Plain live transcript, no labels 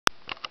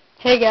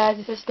Hey guys,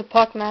 this is the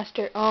Puck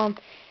Master.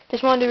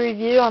 Just wanted to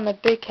review on the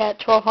Big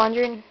Cat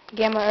 1200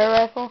 Gamo air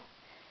rifle.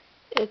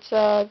 It's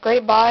a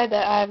great buy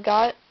that I've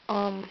got.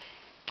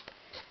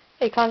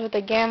 It comes with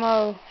a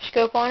Gamo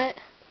scope on it.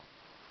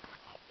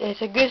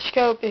 It's a good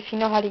scope if you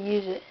know how to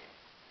use it.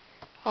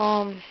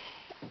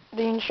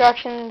 The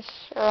instructions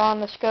are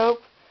on the scope.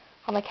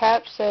 On the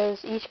cap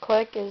says each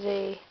click is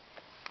a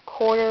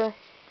quarter.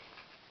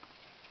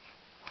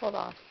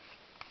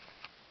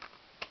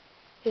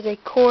 Is a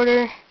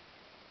quarter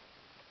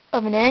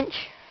of an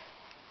inch,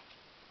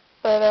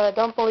 but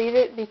don't believe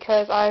it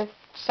because I've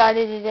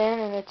sighted it in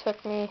and it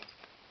took me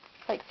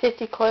like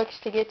 50 clicks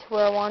to get to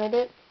where I wanted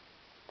it.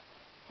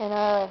 And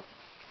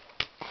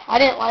I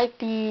didn't like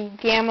the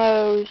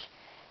Gamo's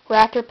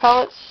Raptor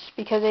pellets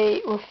because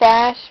they were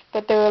fast,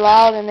 but they were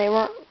loud and they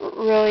weren't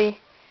really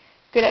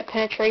good at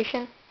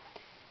penetration.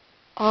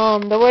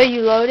 The way you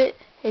load it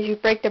is you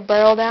break the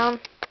barrel down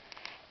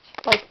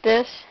like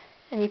this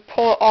and you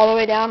pull it all the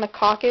way down to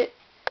cock it.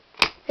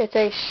 It's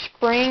a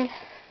spring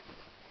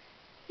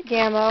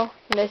Gamo,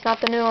 and it's not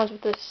the new ones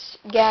with this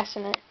gas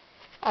in it.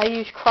 I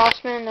use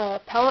Crossman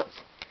pellets.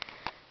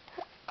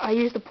 I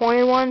use the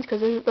pointed ones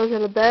because those are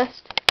the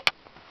best.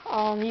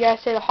 You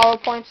guys say the hollow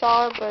points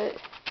are, but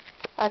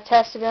I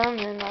tested them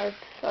and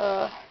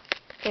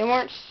they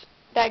weren't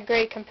that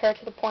great compared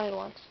to the pointed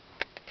ones.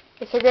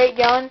 It's a great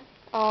gun.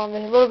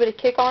 There's a little bit of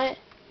kick on it.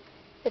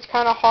 It's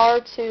kind of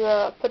hard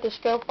to put the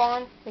scope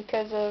on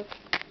because of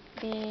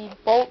the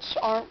bolts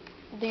aren't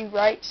the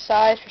right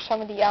size for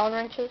some of the Allen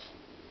wrenches.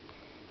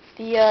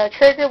 The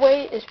trigger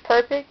weight is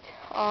perfect.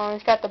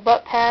 It's got the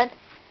butt pad,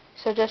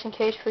 so just in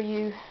case for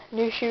you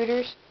new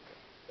shooters,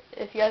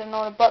 if you guys don't know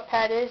what a butt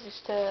pad is,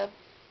 it's to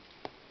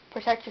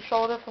protect your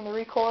shoulder from the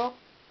recoil.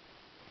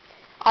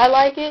 I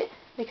like it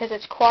because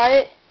it's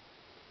quiet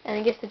and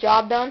it gets the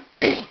job done.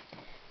 It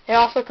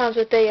also comes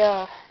with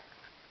a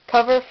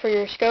cover for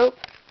your scope.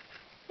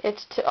 It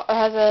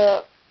has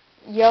a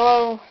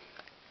yellow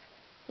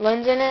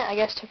lens in it, I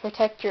guess to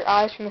protect your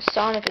eyes from the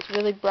sun if it's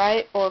really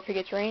bright or if it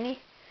gets rainy.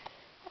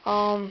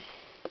 I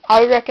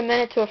would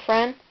recommend it to a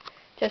friend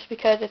just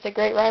because it's a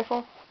great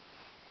rifle.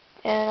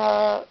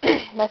 And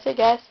that's it,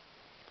 guys.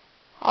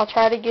 I'll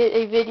try to get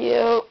a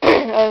video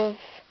of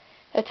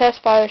a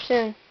test fire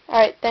soon.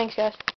 Alright, thanks guys.